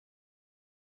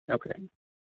Okay.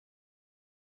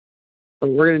 So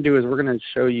what we're going to do is we're going to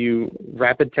show you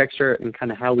rapid texture and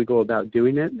kind of how we go about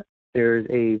doing it. There's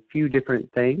a few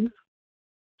different things.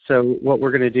 So what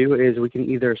we're going to do is we can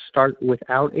either start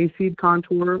without a seed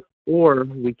contour, or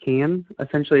we can.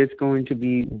 Essentially, it's going to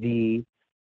be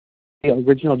the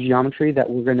original geometry that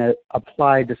we're going to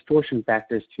apply distortion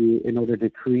factors to in order to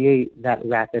create that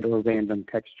rapid or random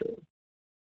texture.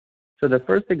 So the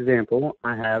first example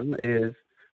I have is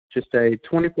just a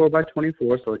 24 by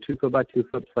 24, so a 2 foot by 2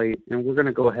 foot plate, and we're going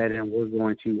to go ahead and we're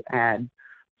going to add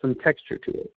some texture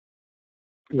to it.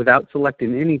 Without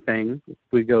selecting anything, if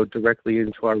we go directly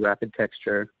into our rapid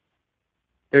texture,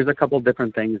 there's a couple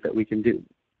different things that we can do.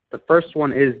 The first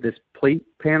one is this plate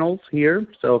panels here.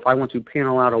 So if I want to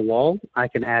panel out a wall, I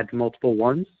can add multiple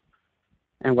ones.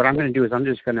 And what I'm going to do is I'm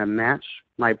just going to match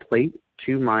my plate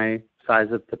to my size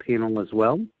of the panel as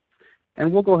well.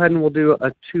 And we'll go ahead and we'll do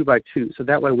a 2 by 2. So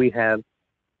that way we have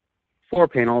 4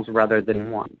 panels rather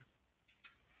than 1.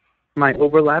 My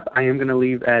overlap, I am going to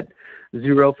leave at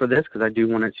 0 for this because I do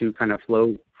want it to kind of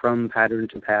flow from pattern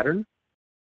to pattern.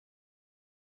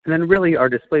 And then really our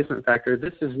displacement factor,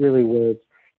 this is really where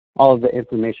all of the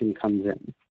information comes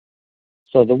in.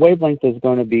 So the wavelength is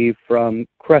going to be from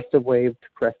crest of wave to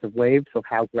crest of wave, so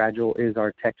how gradual is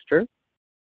our texture.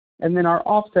 And then our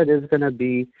offset is going to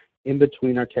be in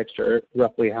between our texture,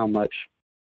 roughly how much.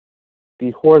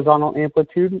 The horizontal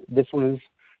amplitude, this one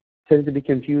tends to be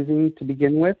confusing to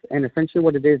begin with, and essentially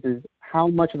what it is how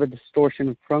much of a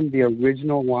distortion from the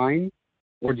original line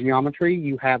or geometry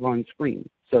you have on screen.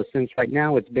 So since right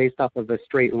now it's based off of a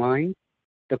straight line,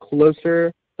 the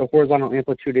closer the horizontal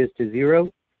amplitude is to 0,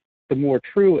 the more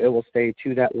true it will stay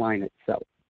to that line itself.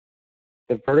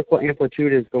 The vertical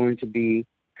amplitude is going to be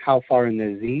how far in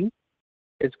the Z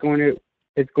it's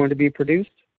going to be produced.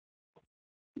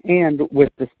 And with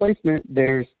displacement,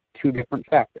 there's 2 different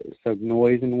factors, so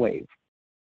noise and wave.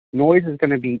 Noise is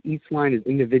going to be each line is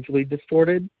individually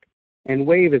distorted, and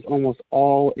wave is almost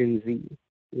all in Z.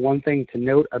 One thing to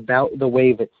note about the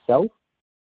wave itself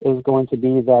is going to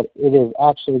be that it is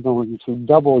actually going to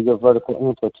double your vertical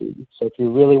amplitude. So if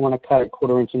you really want to cut a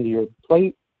 1/4 inch into your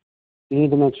plate, you need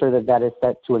to make sure that that is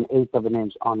set to 1/8 of an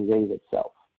inch on wave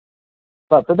itself.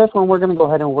 But for this one, we're going to go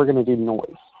ahead and we're going to do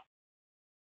noise.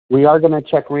 We are going to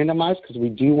check randomize because we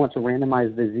do want to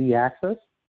randomize the Z axis.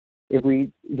 If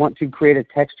we want to create a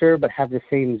texture but have the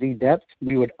same Z depth,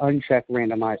 we would uncheck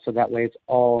randomize so that way it's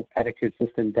all at a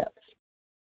consistent depth.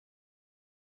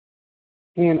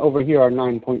 And over here, our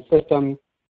 9-point system,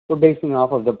 we're basing it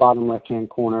off of the bottom left-hand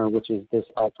corner, which is this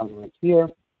icon right here.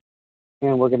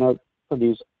 And we're going to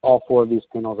produce all 4 of these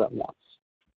panels at once.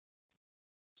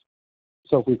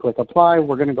 So if we click apply,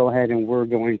 we're going to go ahead and we're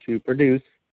going to produce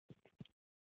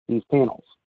these panels.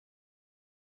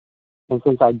 And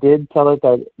since I did tell it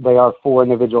that they are 4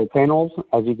 individual panels,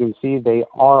 as you can see, they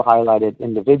are highlighted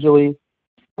individually.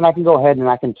 And I can go ahead and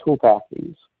I can toolpath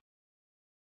these.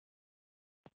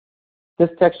 This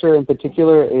texture in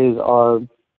particular is our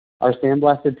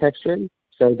sandblasted texture.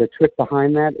 So the trick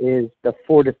behind that is the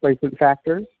 4 displacement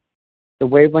factors. The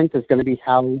wavelength is going to be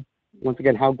once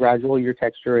again, how gradual your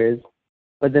texture is.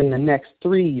 But then the next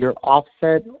 3, your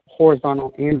offset,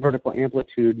 horizontal, and vertical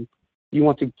amplitude, you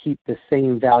want to keep the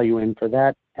same value in for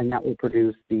that, and that will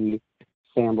produce the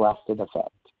sandblasted effect.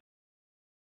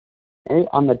 Okay,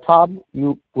 on the top,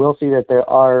 you will see that there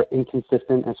are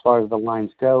inconsistent as far as the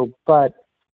lines go, but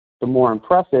the more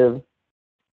impressive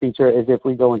feature is if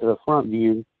we go into the front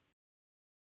view,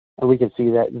 and we can see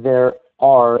that there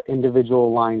are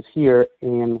individual lines here,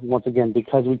 and once again,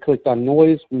 because we clicked on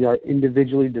noise, we are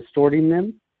individually distorting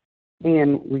them,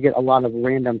 and we get a lot of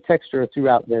random texture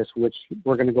throughout this, which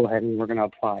we're going to go ahead and we're going to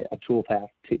apply a toolpath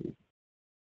to.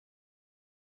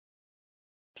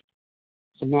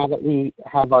 So now that we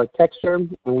have our texture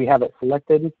and we have it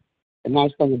selected, the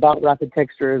nice thing about rapid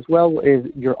texture as well is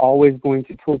you're always going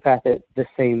to toolpath it the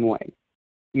same way.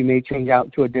 You may change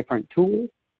out to a different tool,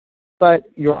 but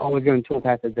you're always going to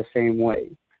toolpath it the same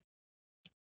way.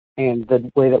 And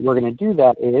the way that we're going to do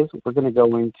that is we're going to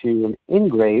go into an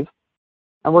engrave,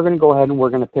 and we're going to go ahead and we're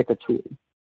going to pick a tool.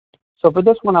 So for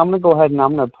this one, I'm going to go ahead and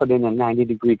I'm going to put in a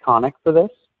 90-degree conic for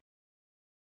this.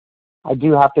 I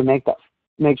do have to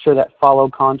make sure that follow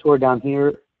contour down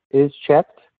here is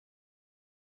checked.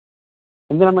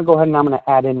 And then I'm going to go ahead and I'm going to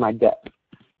add in my depth.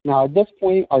 Now at this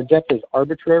point, our depth is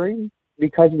arbitrary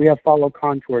because we have follow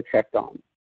contour checked on.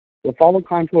 What follow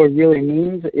contour really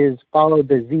means is follow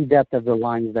the Z depth of the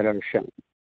lines that are shown.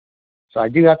 So I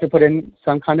do have to put in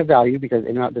some kind of value because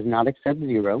EnRoute does not accept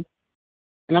 0.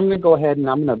 And I'm going to go ahead and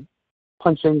I'm going to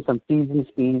punch in some feeds and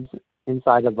speeds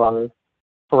inside of our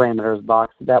parameters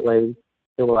box. That way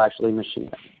it will actually machine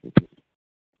it.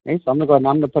 Okay, so I'm going to go ahead and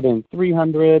I'm going to put in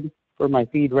 300 for my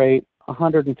feed rate,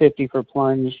 150 for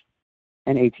plunge,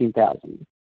 and 18,000.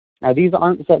 Now these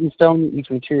aren't set in stone. Each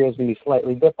material is going to be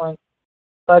slightly different,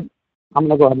 but I'm going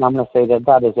to go ahead and I'm going to say that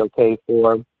that is okay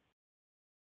for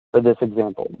this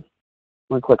example. I'm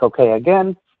going to click OK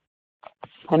again,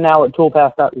 and now it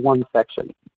toolpath that one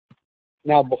section.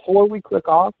 Now before we click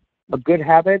off, a good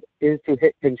habit is to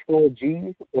hit Control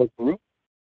G or group,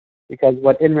 because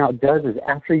what EnRoute does is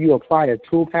after you apply a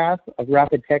toolpath of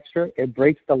rapid texture, it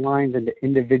breaks the lines into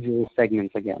individual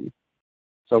segments again.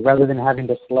 So rather than having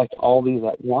to select all these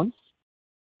at once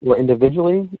or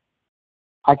individually,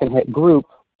 I can hit group,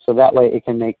 so that way it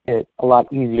can make it a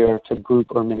lot easier to group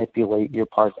or manipulate your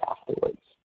parts afterwards.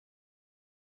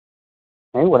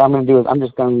 Okay, what I'm going to do is I'm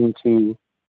just going to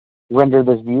render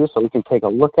this view so we can take a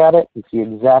look at it and see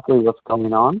exactly what's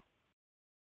going on.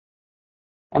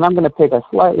 And I'm going to pick a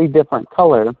slightly different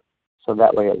color so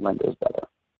that way it renders better.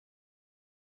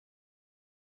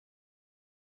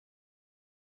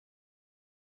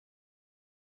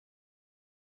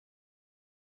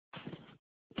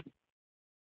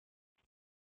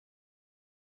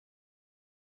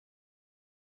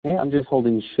 Okay, I'm just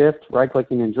holding Shift,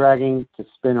 right-clicking and dragging to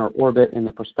spin or orbit in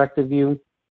the perspective view.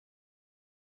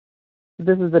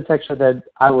 This is the texture that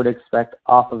I would expect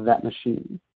off of that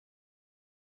machine.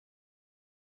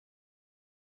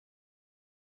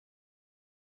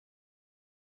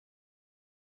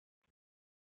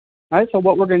 All right, so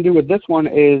what we're going to do with this one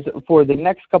is for the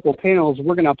next couple panels,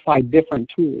 we're going to apply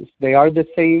different tools. They are the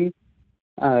same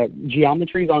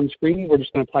geometries on screen. We're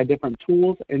just going to apply different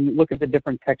tools and look at the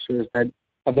different textures that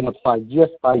have been applied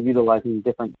just by utilizing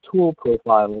different tool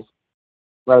profiles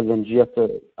rather than just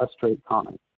a straight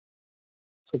comment.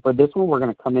 So for this one, we're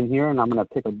going to come in here and I'm going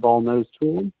to pick a ball nose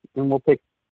tool, and we'll go ahead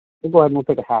and we'll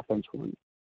pick a 1/2 inch one.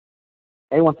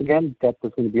 Okay, once again, depth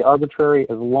is going to be arbitrary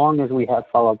as long as we have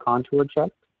follow contour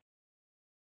checked.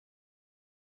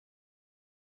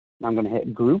 I'm going to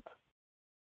hit group.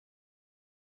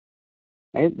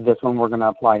 Okay, this one we're going to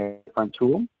apply a different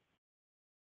tool.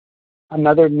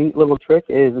 Another neat little trick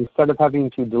is instead of having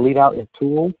to delete out a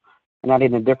tool and add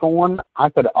in a different one, I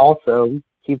could also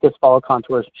keep this follow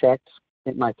contours checked,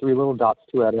 hit my 3 little dots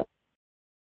to edit,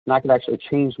 and I could actually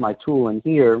change my tool in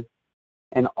here,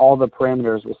 and all the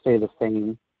parameters will stay the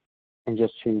same and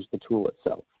just change the tool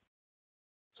itself.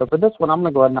 So for this one, I'm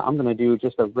going to go ahead and I'm going to do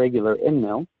just a regular end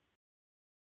mill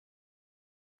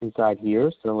inside here.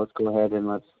 So let's go ahead and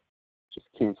let's just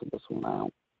cancel this one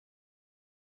out.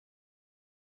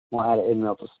 We'll add an end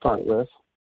mill to start with.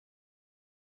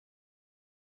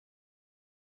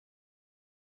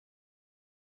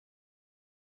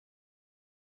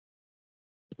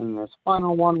 And this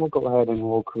final one, we'll go ahead and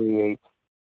we'll create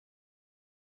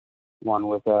one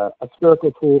with a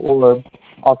spherical tool, or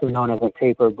also known as a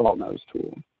tapered ball nose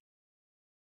tool.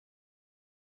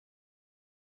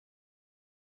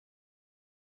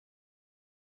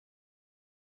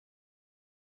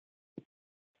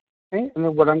 Okay, and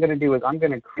then what I'm going to do is I'm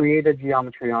going to create a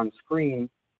geometry on screen,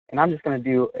 and I'm just going to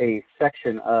do a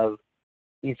section of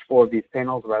each 4 of these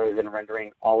panels rather than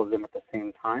rendering all of them at the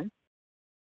same time.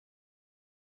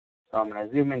 So I'm going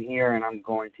to zoom in here, and I'm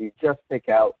going to just pick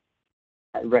out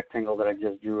that rectangle that I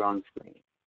just drew on screen.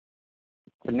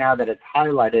 So now that it's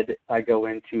highlighted, I go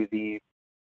into the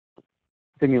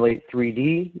Simulate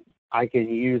 3D. I can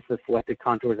use the selected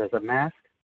contours as a mask.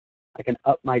 I can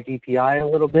up my DPI a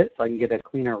little bit so I can get a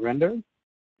cleaner render.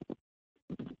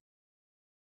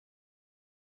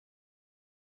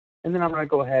 And then I'm going to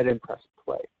go ahead and press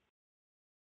play.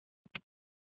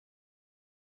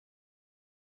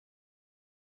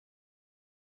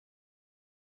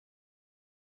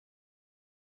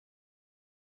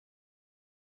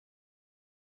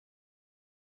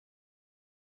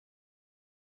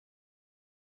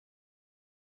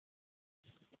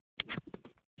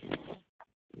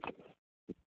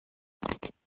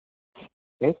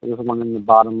 Okay, so there's one in the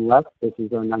bottom left. This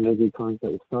is our 90-degree cone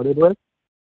that we started with.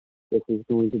 This is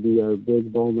going to be our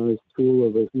big ball nose tool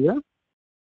over here,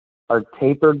 our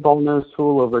tapered ball nose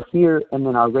tool over here, and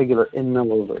then our regular end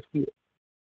mill over here.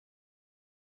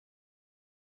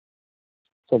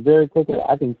 So very quickly,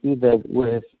 I can see that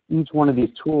with each one of these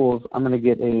tools, I'm going to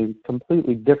get a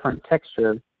completely different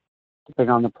texture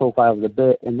depending on the profile of the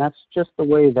bit, and that's just the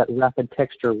way that rapid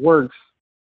texture works,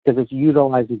 because it's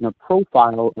utilizing the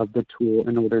profile of the tool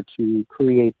in order to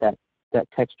create that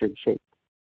textured shape.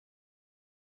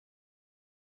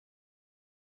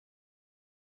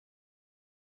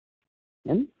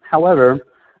 And, however,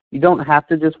 you don't have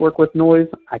to just work with noise.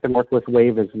 I can work with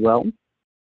wave as well.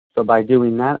 So by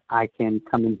doing that, I can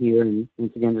come in here and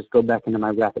once again just go back into my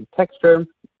rapid texture.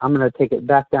 I'm going to take it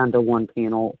back down to one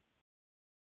panel.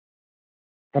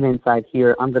 And inside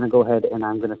here, I'm going to go ahead and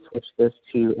I'm going to switch this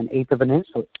to 1/8 of an inch,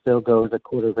 so it still goes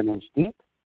 1/4 of an inch deep.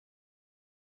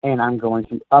 And I'm going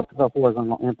to up the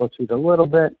horizontal amplitude a little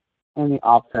bit and the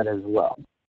offset as well.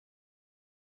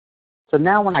 So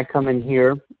now when I come in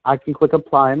here, I can click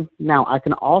apply. Now I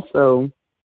can also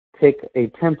pick a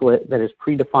template that is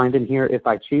predefined in here if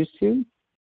I choose to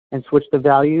and switch the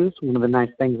values. One of the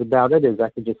nice things about it is I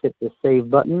can just hit the save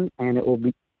button and it will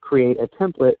create a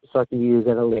template so I can use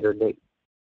at a later date.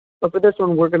 But for this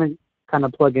one, we're going to kind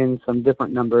of plug in some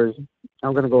different numbers.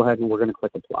 I'm going to go ahead and we're going to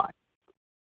click apply.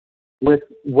 With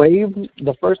Wave,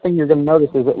 the first thing you're going to notice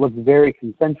is it looks very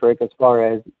concentric as far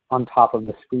as on top of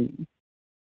the screen.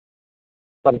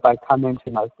 But if I come into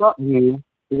my front view,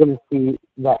 you're going to see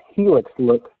that helix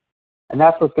look, and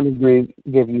that's what's going to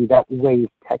give you that wave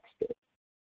texture.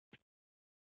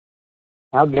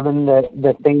 Now, given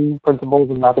the same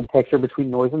principles in rapid texture between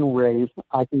noise and wave,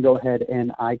 I can go ahead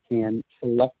and I can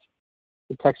select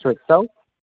the texture itself,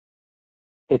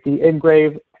 hit the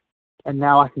engrave, and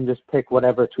now I can just pick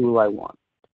whatever tool I want.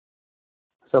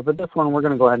 So for this one, we're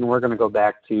going to go ahead and we're going to go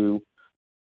back to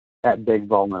that big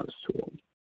ball nose tool.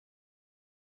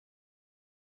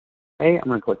 Okay, I'm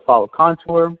going to click follow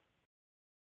contour.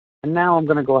 And now I'm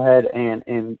going to go ahead and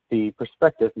in the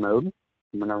perspective mode,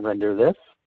 I'm going to render this.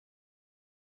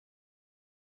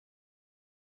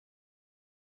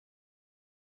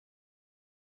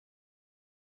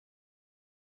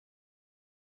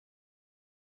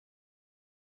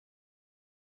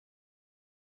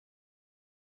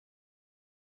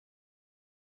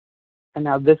 And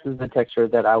now this is the texture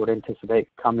that I would anticipate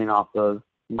coming off of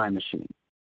my machine.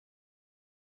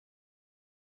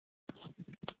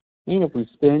 And if we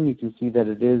spin, you can see that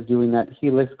it is doing that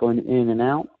helix going in and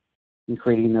out and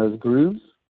creating those grooves.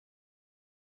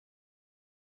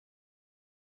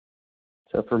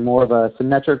 So for more of a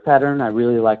symmetric pattern, I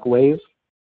really like Wave.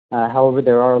 However,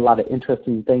 there are a lot of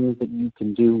interesting things that you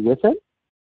can do with it.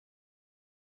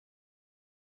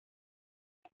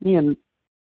 And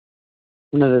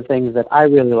one of the things that I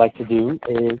really like to do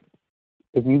is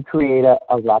if you create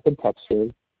a rapid texture,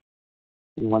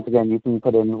 and once again, you can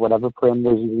put in whatever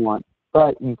parameters you want,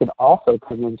 but you can also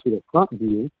come into the front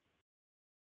view,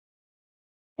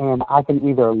 and I can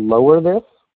either lower this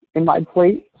in my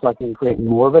plate, so I can create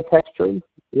more of a texture,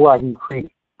 or I can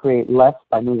create less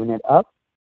by moving it up.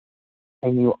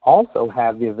 And you also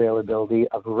have the availability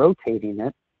of rotating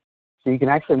it, so you can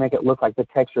actually make it look like the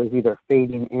texture is either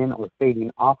fading in or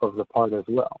fading off of the part as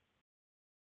well.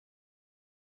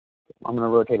 I'm going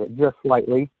to rotate it just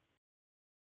slightly.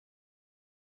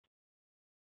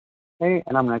 Okay,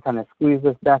 and I'm going to kind of squeeze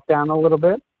this back down a little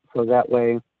bit so that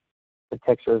way the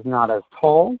texture is not as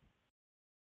tall.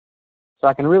 So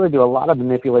I can really do a lot of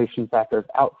manipulation factors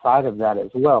outside of that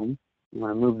as well. I'm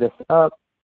going to move this up.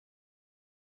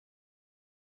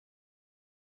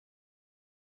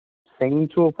 Same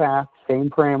toolpath, same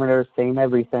parameters, same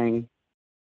everything.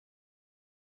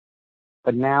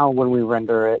 But now when we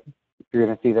render it, you're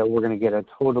going to see that we're going to get a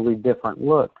totally different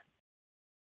look.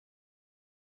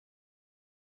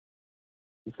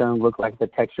 It's going to look like the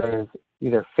texture is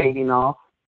either fading off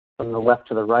from the left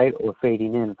to the right or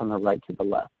fading in from the right to the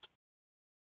left.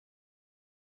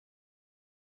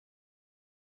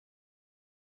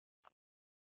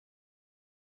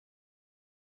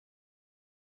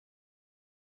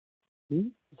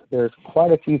 So there's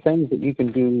quite a few things that you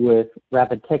can do with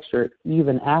rapid texture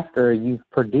even after you've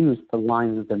produced the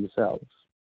lines themselves.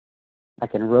 I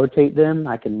can rotate them,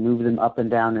 I can move them up and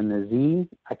down in the Z,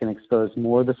 I can expose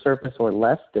more of the surface or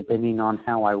less depending on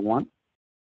how I want.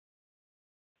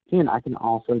 And I can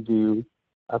also do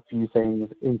a few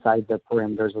things inside the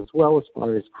parameters as well as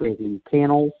far as creating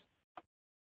panels.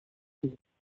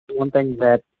 One thing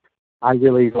that I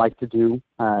really like to do,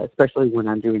 especially when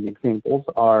I'm doing examples,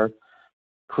 are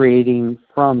creating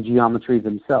from geometry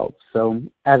themselves. So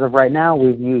as of right now,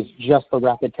 we've used just the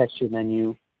rapid texture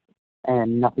menu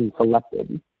and nothing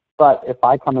selected. But if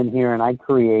I come in here and I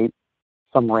create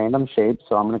some random shapes,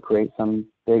 so I'm going to create some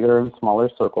bigger and smaller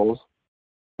circles,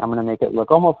 I'm going to make it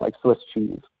look almost like Swiss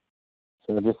cheese.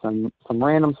 So just some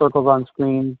random circles on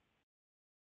screen.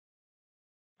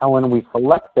 And when we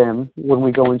select them, when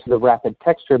we go into the rapid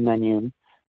texture menu,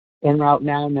 EnRoute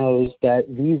now knows that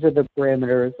these are the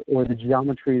parameters or the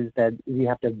geometries that we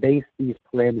have to base these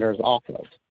parameters off of.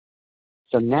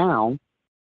 So now,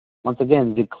 once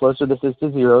again, the closer this is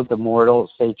to 0, the more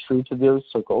it'll stay true to those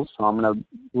circles. So I'm going to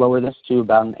lower this to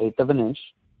about 1/8 of an inch.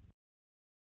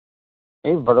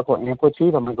 Okay, vertical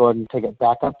amplitude, I'm going to go ahead and take it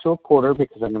back up to a quarter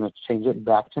because I'm going to change it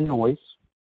back to noise.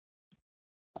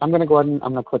 I'm going to go ahead and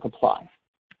I'm going to click apply.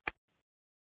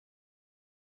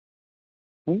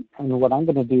 Okay, and what I'm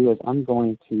going to do is I'm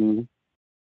going to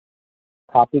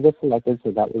copy the selected, so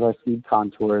that was our seed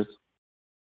contours.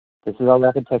 This is our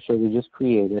rapid texture we just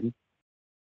created.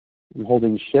 I'm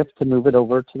holding shift to move it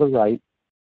over to the right.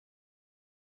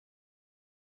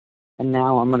 And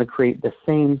now I'm going to create the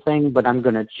same thing, but I'm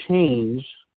going to change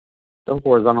the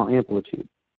horizontal amplitude.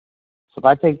 So if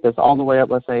I take this all the way up,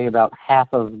 let's say about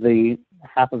half of the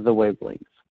wavelength,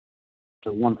 to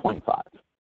 1.5.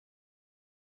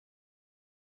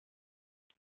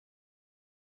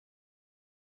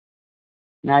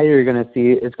 Now you're going to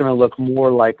see it's going to look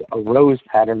more like a rose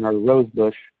pattern or rose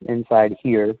bush inside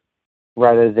here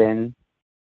rather than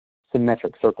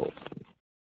symmetric circles.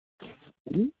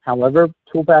 However,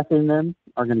 toolpaths in them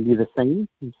are going to be the same.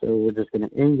 And so we're just going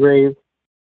to engrave.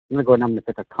 I'm going to go ahead and I'm going to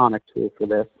pick a conic tool for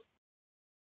this.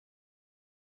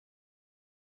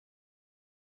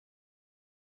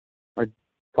 Our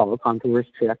color contour is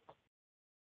checked.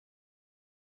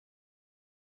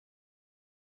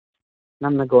 And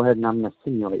I'm going to go ahead and I'm going to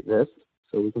simulate this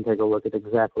so we can take a look at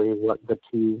exactly what the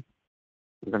two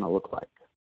are going to look like.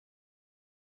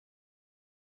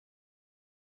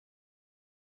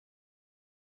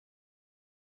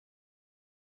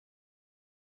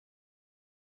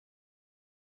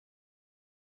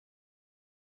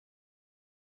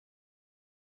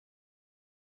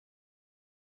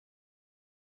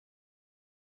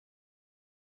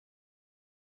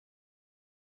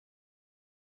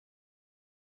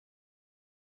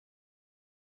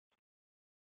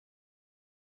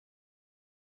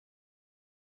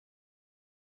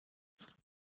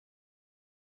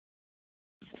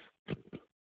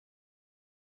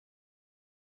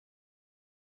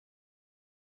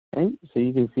 Okay, so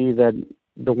you can see that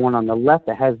the one on the left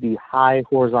that has the high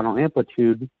horizontal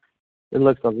amplitude, it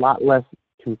looks a lot less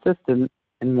consistent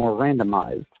and more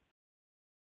randomized.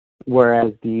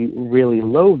 Whereas the really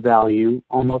low value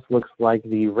almost looks like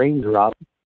the raindrop,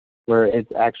 where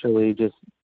it's actually just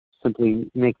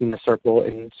simply making the circle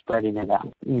and spreading it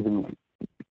out evenly.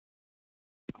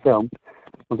 So,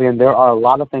 again, there are a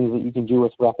lot of things that you can do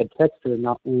with rapid texture,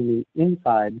 not only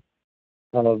inside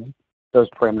of those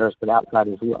parameters, but outside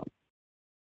as well.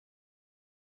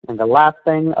 And the last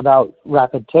thing about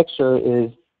rapid texture is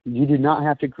you do not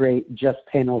have to create just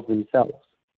panels themselves.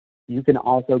 You can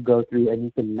also go through and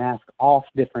you can mask off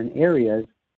different areas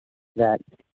that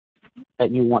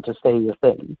you want to stay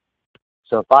within.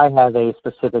 So if I have a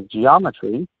specific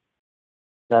geometry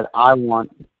that I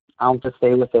want to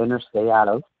stay within or stay out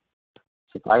of,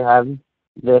 so if I have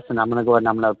this and I'm going to go ahead and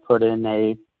I'm going to put in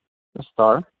a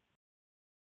star.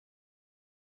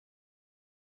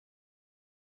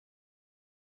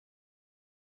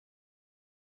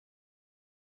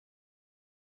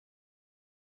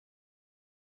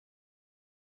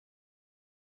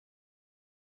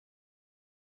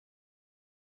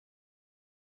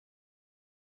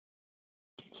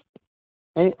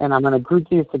 Okay, and I'm going to group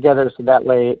these together so that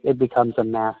way it becomes a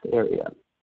masked area.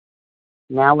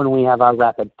 Now when we have our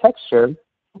rapid texture,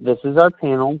 this is our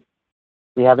panel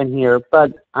we have in here,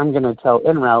 but I'm going to tell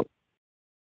EnRoute,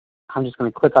 I'm just going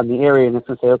to click on the area and it's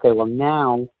going to say, okay, well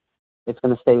now it's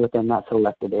going to stay within that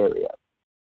selected area.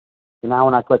 So now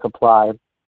when I click apply,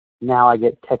 now I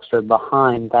get texture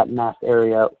behind that masked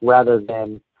area rather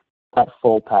than that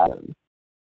full pattern.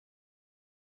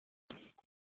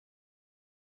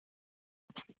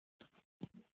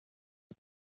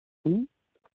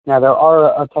 Now there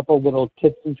are a couple little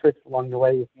tips and tricks along the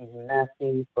way with using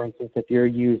masking. For instance, if you're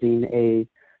using a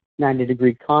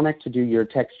 90-degree conic to do your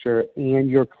texture and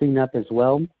your cleanup as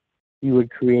well, you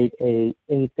would create a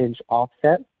 1/8"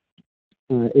 offset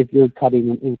if you're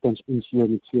cutting an 1/8" into your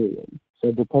material.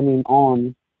 So depending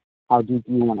on how deep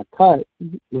you want to cut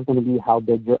is going to be how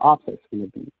big your offset is going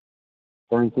to be.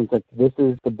 For instance, if this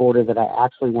is the border that I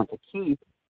actually want to keep,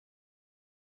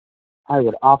 I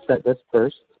would offset this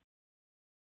first.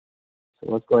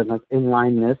 So let's go ahead and let's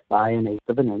inline this by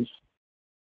 1/8 inch.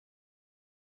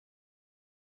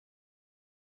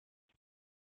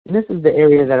 And this is the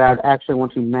area that I would actually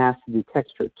want to mask the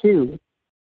texture to,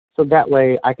 so that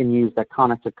way I can use that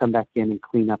conic to come back in and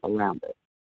clean up around it.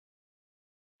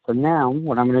 So now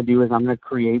what I'm going to do is I'm going to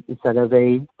create, instead of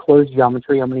a closed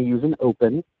geometry, I'm going to use an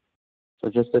open. So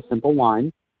just a simple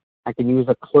line. I can use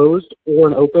a closed or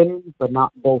an open, but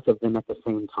not both of them at the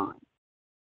same time.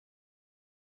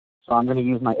 So I'm going to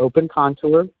use my open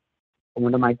contour. I go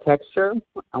into my texture.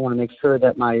 I want to make sure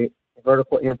that my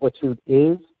vertical amplitude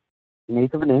is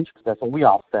 1/8 inch, because that's what we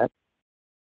offset.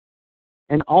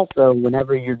 And also,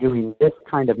 whenever you're doing this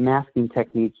kind of masking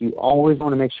technique, you always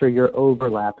want to make sure your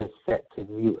overlap is set to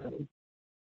 0.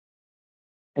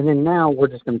 And then now we're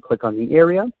just going to click on the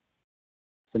area.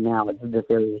 So now it's this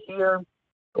area here.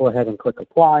 Go ahead and click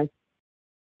Apply.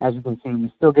 As you can see,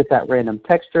 we still get that random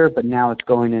texture, but now it's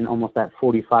going in almost that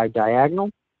 45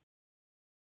 diagonal.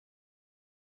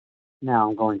 Now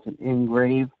I'm going to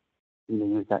engrave. I'm going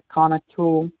to use that conic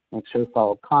tool. Make sure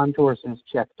follow contours is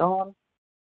checked on.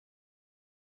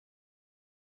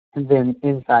 And then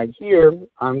inside here,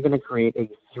 I'm going to create a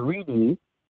 3D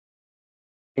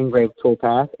engrave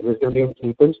toolpath. It is going to be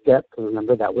an 1/8" depth, because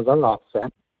remember that was our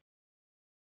offset.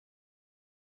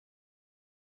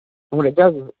 And what it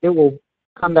does is it will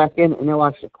come back in and it will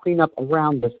actually clean up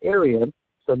around this area.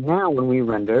 So now when we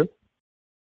render,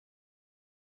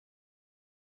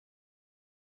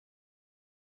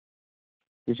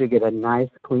 you should get a nice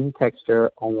clean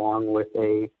texture along with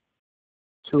a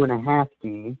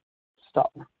 2.5D star.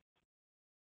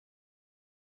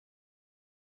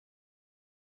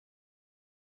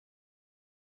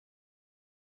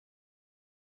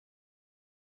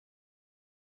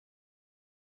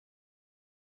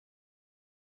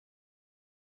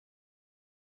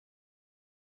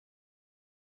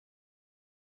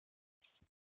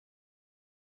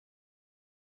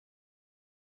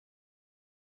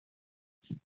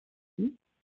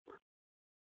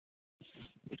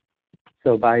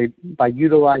 So by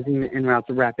utilizing the EnRoute's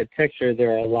rapid texture,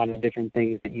 there are a lot of different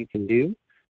things that you can do.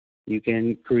 You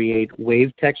can create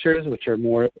wave textures, which are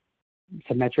more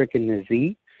symmetric in the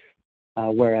Z,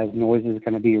 whereas noise is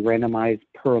going to be randomized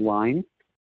per line.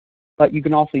 But you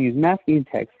can also use masking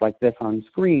text like this on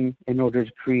screen in order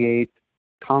to create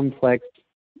complex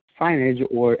signage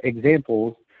or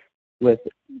examples with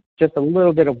just a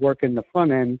little bit of work in the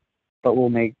front end, but will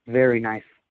make very nice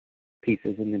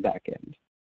pieces in the back end.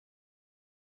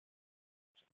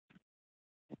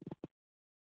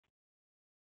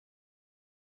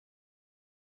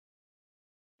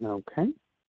 Okay.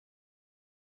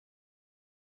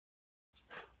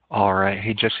 All right.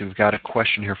 Hey, Jesse, we've got a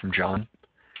question here from John.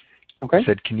 Okay. He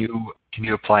said, can you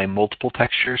apply multiple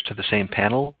textures to the same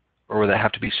panel, or will they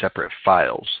have to be separate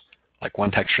files, like one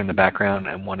texture in the background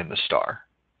and one in the star?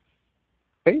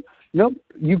 Okay. Nope,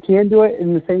 you can do it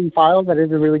in the same file. That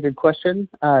is a really good question.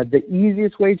 The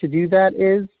easiest way to do that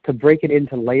is to break it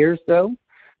into layers, though,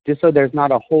 just so there's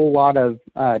not a whole lot of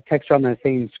texture on the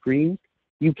same screen.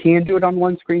 You can do it on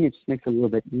one screen. It just makes it a little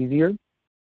bit easier.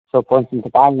 So, for instance,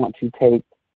 if I want to take,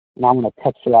 and I'm going to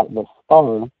texture out the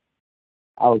star,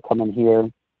 I would come in here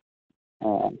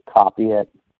and copy it.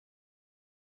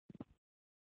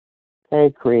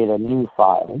 Okay, create a new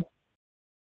file.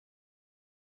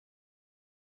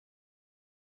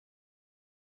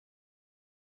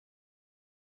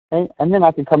 Okay, and then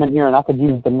I could come in here and I could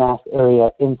use the mask area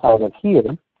inside of here.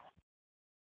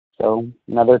 So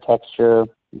another texture,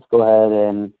 let's go ahead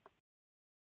and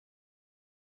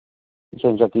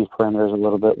change up these parameters a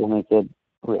little bit. We'll make it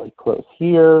really close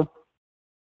here, a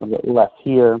little bit less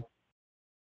here.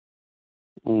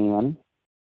 And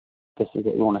this is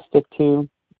what we want to stick to.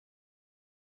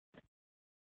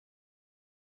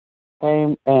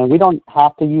 Okay, and we don't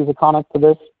have to use a conic for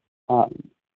this.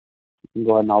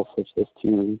 Go ahead and I'll switch this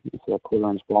to a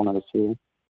 1/4" ball nose here.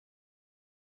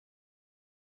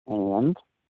 And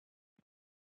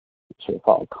make sure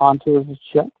follow contours is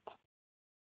checked.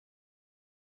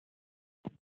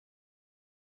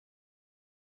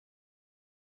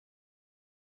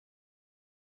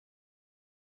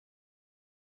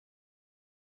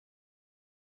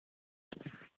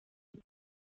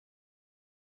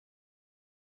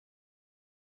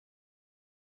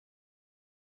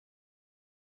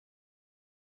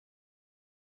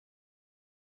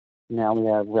 Now we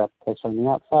have rep text on the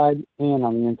outside and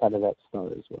on the inside of that star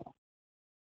as well.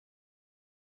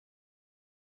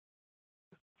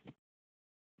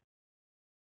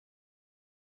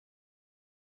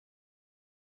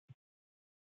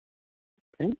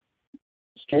 Okay.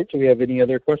 Stuart, do we have any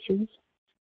other questions?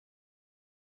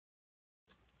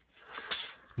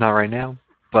 Not right now,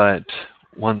 but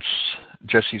once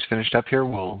Jesse's finished up here,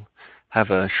 we'll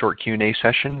have a short Q&A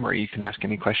session where you can ask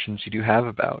any questions you do have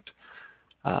about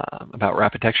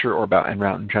rapid texture or about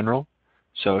EnRoute in general.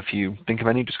 So if you think of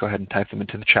any, just go ahead and type them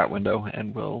into the chat window,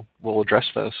 and we'll address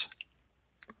those.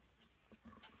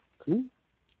 Okay.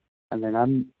 And then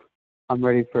I'm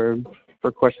ready for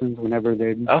questions whenever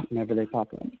they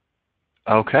pop up.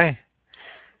 Okay.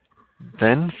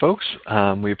 Then, folks,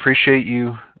 we appreciate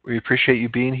you. We appreciate you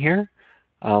being here.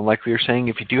 Like we were saying,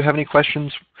 if you do have any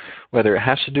questions, whether it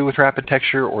has to do with rapid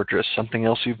texture or just something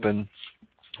else you've been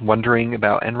wondering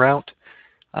about EnRoute,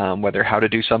 whether how to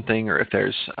do something or if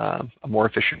there's a more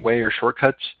efficient way or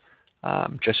shortcuts,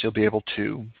 Jesse will be able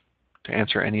to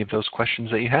answer any of those questions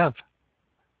that you have.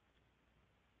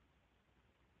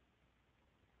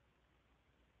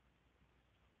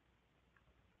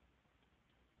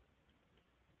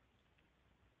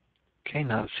 Okay,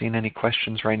 not seeing any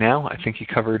questions right now. I think you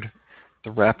covered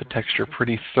the rapid texture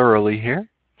pretty thoroughly here.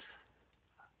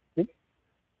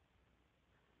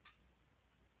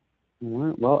 All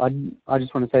right. Well, I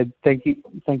just want to say thank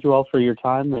you all for your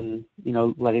time and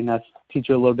letting us teach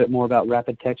you a little bit more about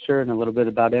rapid texture and a little bit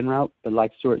about EnRoute. But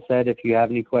like Stuart said, if you have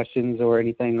any questions or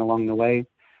anything along the way,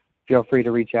 feel free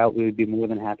to reach out. We would be more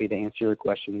than happy to answer your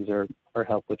questions or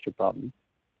help with your problem.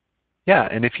 Yeah,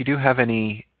 and if you do have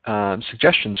any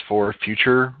suggestions for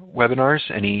future webinars,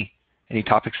 any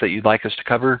topics that you'd like us to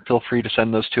cover, feel free to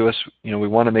send those to us. We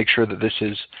want to make sure that this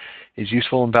is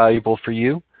useful and valuable for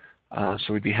you.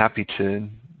 So we'd be happy to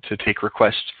take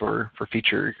requests for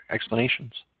future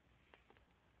explanations.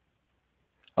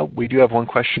 Oh, we do have one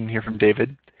question here from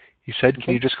David. He said,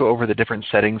 can you just go over the different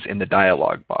settings in the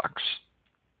dialog box?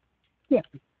 Yeah.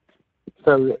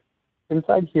 So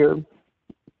inside here,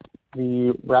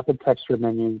 the rapid texture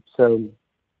menu. So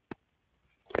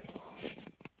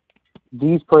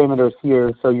these parameters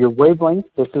here, so your wavelength,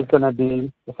 this is going to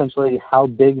be essentially how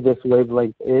big this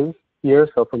wavelength is here,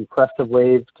 so from crest of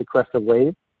wave to crest of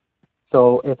wave.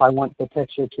 So if I want the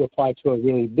texture to apply to a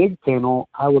really big panel,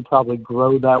 I would probably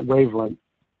grow that wavelength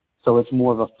so it's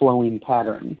more of a flowing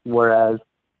pattern. Whereas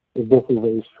if this is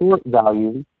a short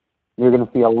value, you're going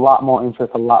to see a lot more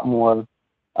interest, a lot more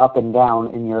up and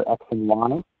down in your X and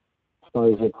Y as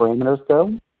far as your parameters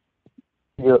go.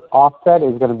 Your offset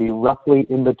is going to be roughly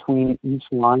in between each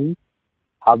line.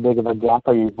 How big of a gap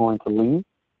are you going to leave?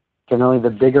 Generally, the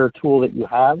bigger tool that you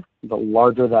have, the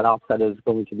larger that offset is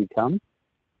going to become.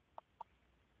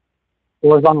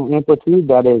 Horizontal amplitude,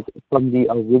 that is from the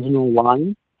original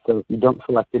line. So if you don't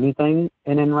select anything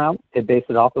in EnRoute, it bases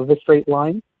it off of a straight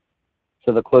line.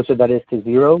 So the closer that is to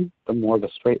 0, the more of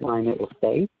a straight line it will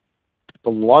stay. The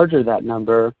larger that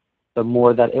number, the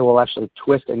more that it will actually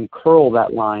twist and curl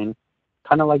that line,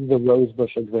 kind of like the rose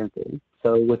bush example.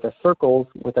 So with the circles,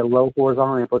 with a low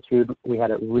horizontal amplitude, we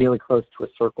had it really close to a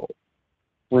circle.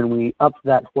 When we upped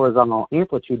that horizontal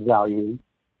amplitude value,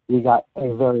 we got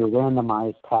a very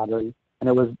randomized pattern, and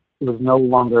it was no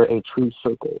longer a true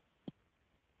circle.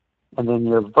 And then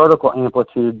your vertical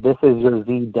amplitude, this is your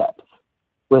Z depth.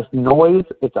 With noise,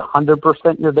 it's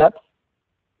 100% your depth.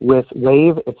 With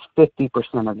wave, it's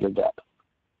 50% of your depth.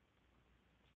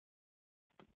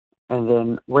 And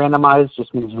then randomized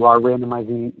just means you are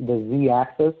randomizing the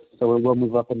Z-axis, so it will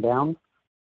move up and down.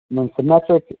 And then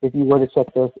symmetric, if you were to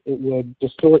check this, it would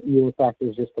distort your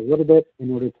factors just a little bit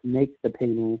in order to make the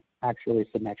panel actually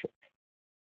symmetric.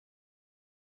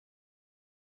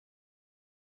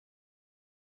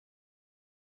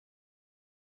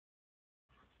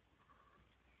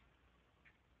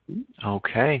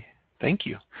 Okay, thank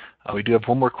you. We do have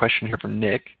one more question here from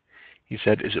Nick. He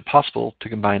said, is it possible to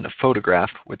combine a photograph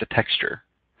with a texture?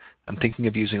 I'm thinking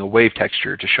of using a wave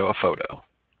texture to show a photo.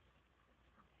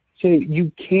 So you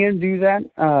can do that.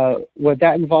 What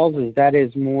that involves is that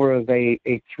is more of a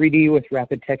 3D with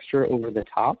rapid texture over the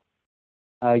top.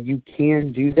 You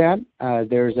can do that.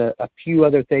 There's a few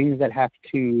other things that have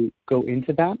to go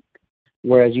into that,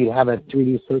 whereas you have a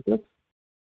 3D surface.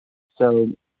 So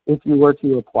if you were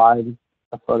to apply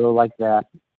a photo like that,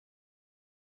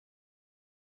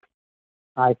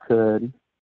 I could,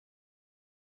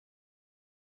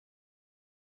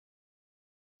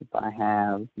 if I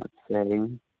have, let's say,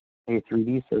 a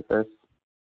 3D surface,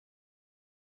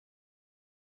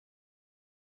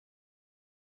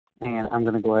 and I'm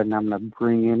going to go ahead and I'm going to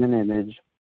bring in an image.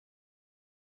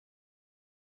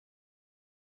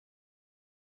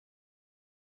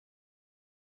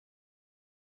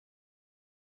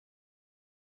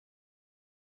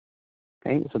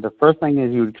 Okay, so the first thing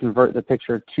is you would convert the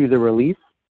picture to the relief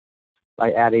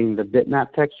by adding the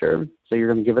bitmap texture. So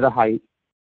you're going to give it a height.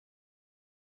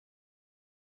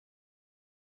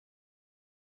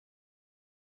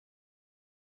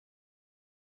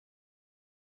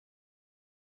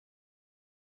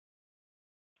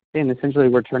 And essentially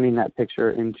we're turning that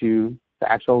picture into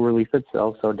the actual relief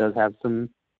itself, so it does have some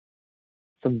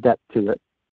depth to it.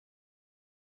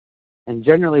 And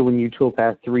generally when you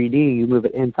toolpath 3D, you move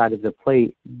it inside of the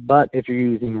plate, but if you're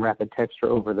using rapid texture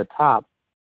over the top,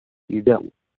 you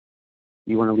don't.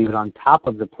 You want to leave it on top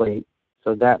of the plate,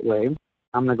 so that way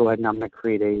I'm going to go ahead and I'm going to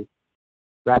create a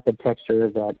rapid texture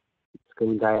that's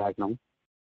going diagonal.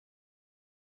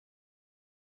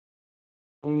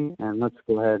 And let's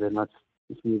go ahead and let's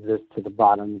move this to the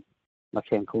bottom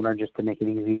left-hand corner just to make it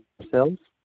easy for ourselves.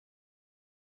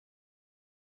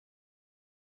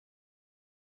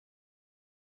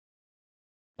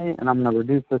 Okay, and I'm going to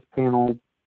reduce this panel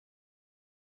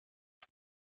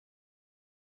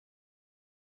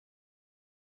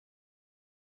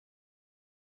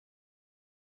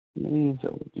so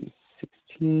we'll do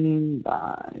 16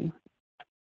 by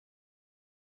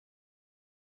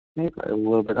maybe a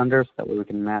little bit under, so that way we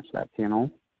can match that panel.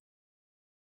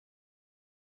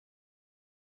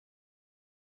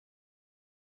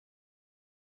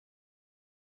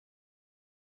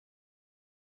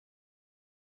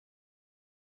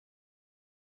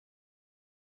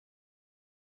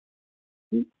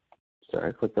 Sorry,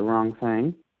 I clicked the wrong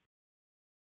thing.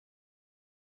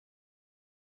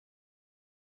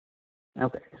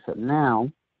 Okay, so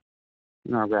now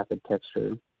in our rapid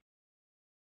texture,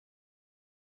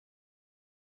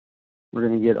 we're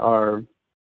going to get our, it's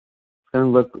going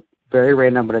to look very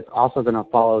random, but it's also going to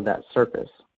follow that surface.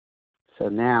 So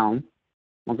now,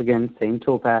 once again, same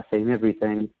toolpath, same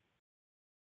everything.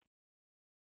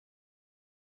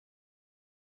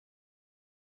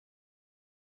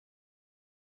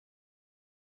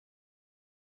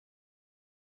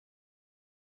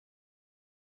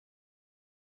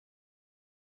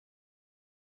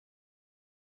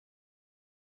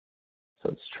 So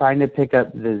it's trying to pick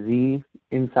up the Z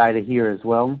inside of here as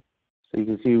well. So you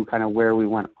can see kind of where we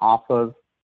went off of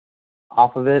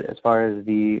it as far as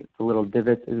the little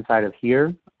divots inside of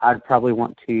here. I'd probably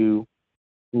want to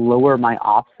lower my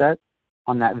offset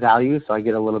on that value so I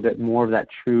get a little bit more of that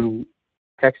true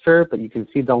texture, but you can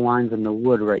see the lines in the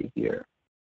wood right here.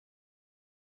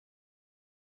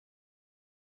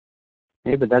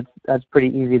 Okay, but that's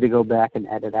pretty easy to go back and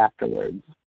edit afterwards.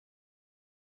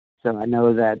 So I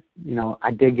know that, you know,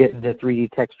 I did get the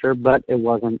 3D texture, but it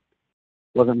wasn't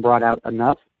brought out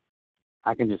enough.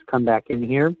 I can just come back in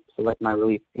here, select my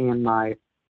relief and my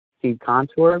seed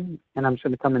contour, and I'm just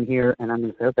going to come in here and I'm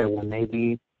going to say, okay, well,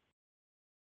 maybe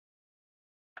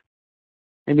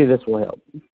this will help.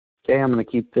 Okay, I'm going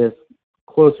to keep this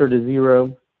closer to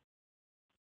 0.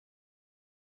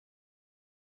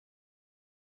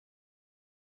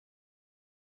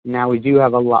 Now we do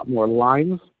have a lot more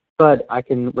lines, but I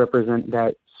can represent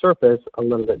that surface a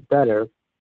little bit better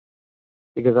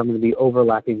because I'm going to be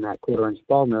overlapping that 1/4 inch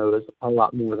ball nose a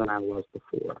lot more than I was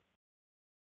before.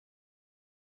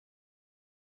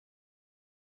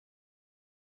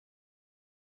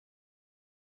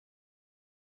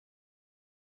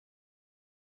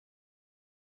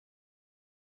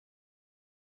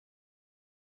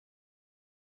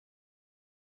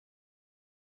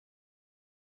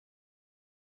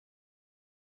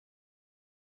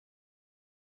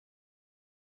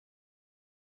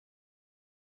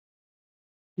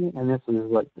 And this is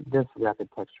what this rapid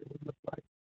texture would look like.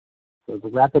 So the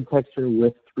rapid texture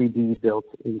with 3D built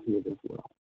into it as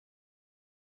well.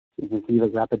 So you can see the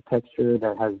rapid texture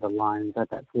that has the lines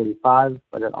at that 45,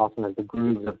 but it also has the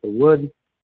grooves of the wood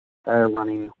that are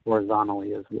running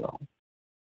horizontally as well.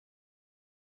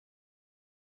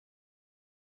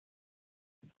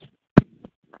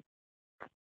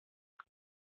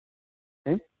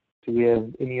 Okay. Do we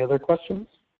have any other questions?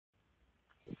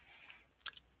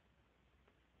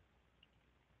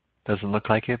 Doesn't look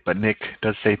like it, but Nick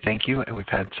does say thank you, and we've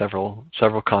had several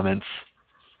comments.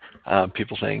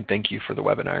 People saying thank you for the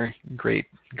webinar. Great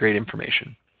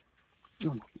information.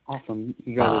 Oh, awesome.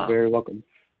 You guys are very welcome.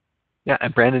 Yeah,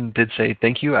 and Brandon did say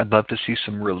thank you. I'd love to see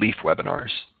some relief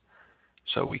webinars,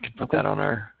 so we can put that on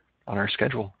our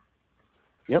schedule.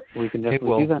 Yep, we can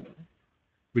definitely do that.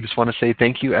 We just want to say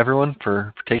thank you, everyone,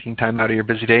 for taking time out of your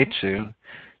busy day to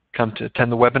come to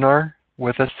attend the webinar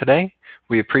with us today.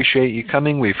 We appreciate you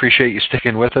coming. We appreciate you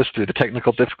sticking with us through the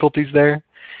technical difficulties there.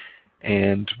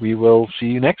 And we will see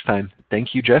you next time.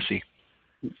 Thank you, Jesse.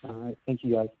 All right. Thank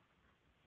you, guys.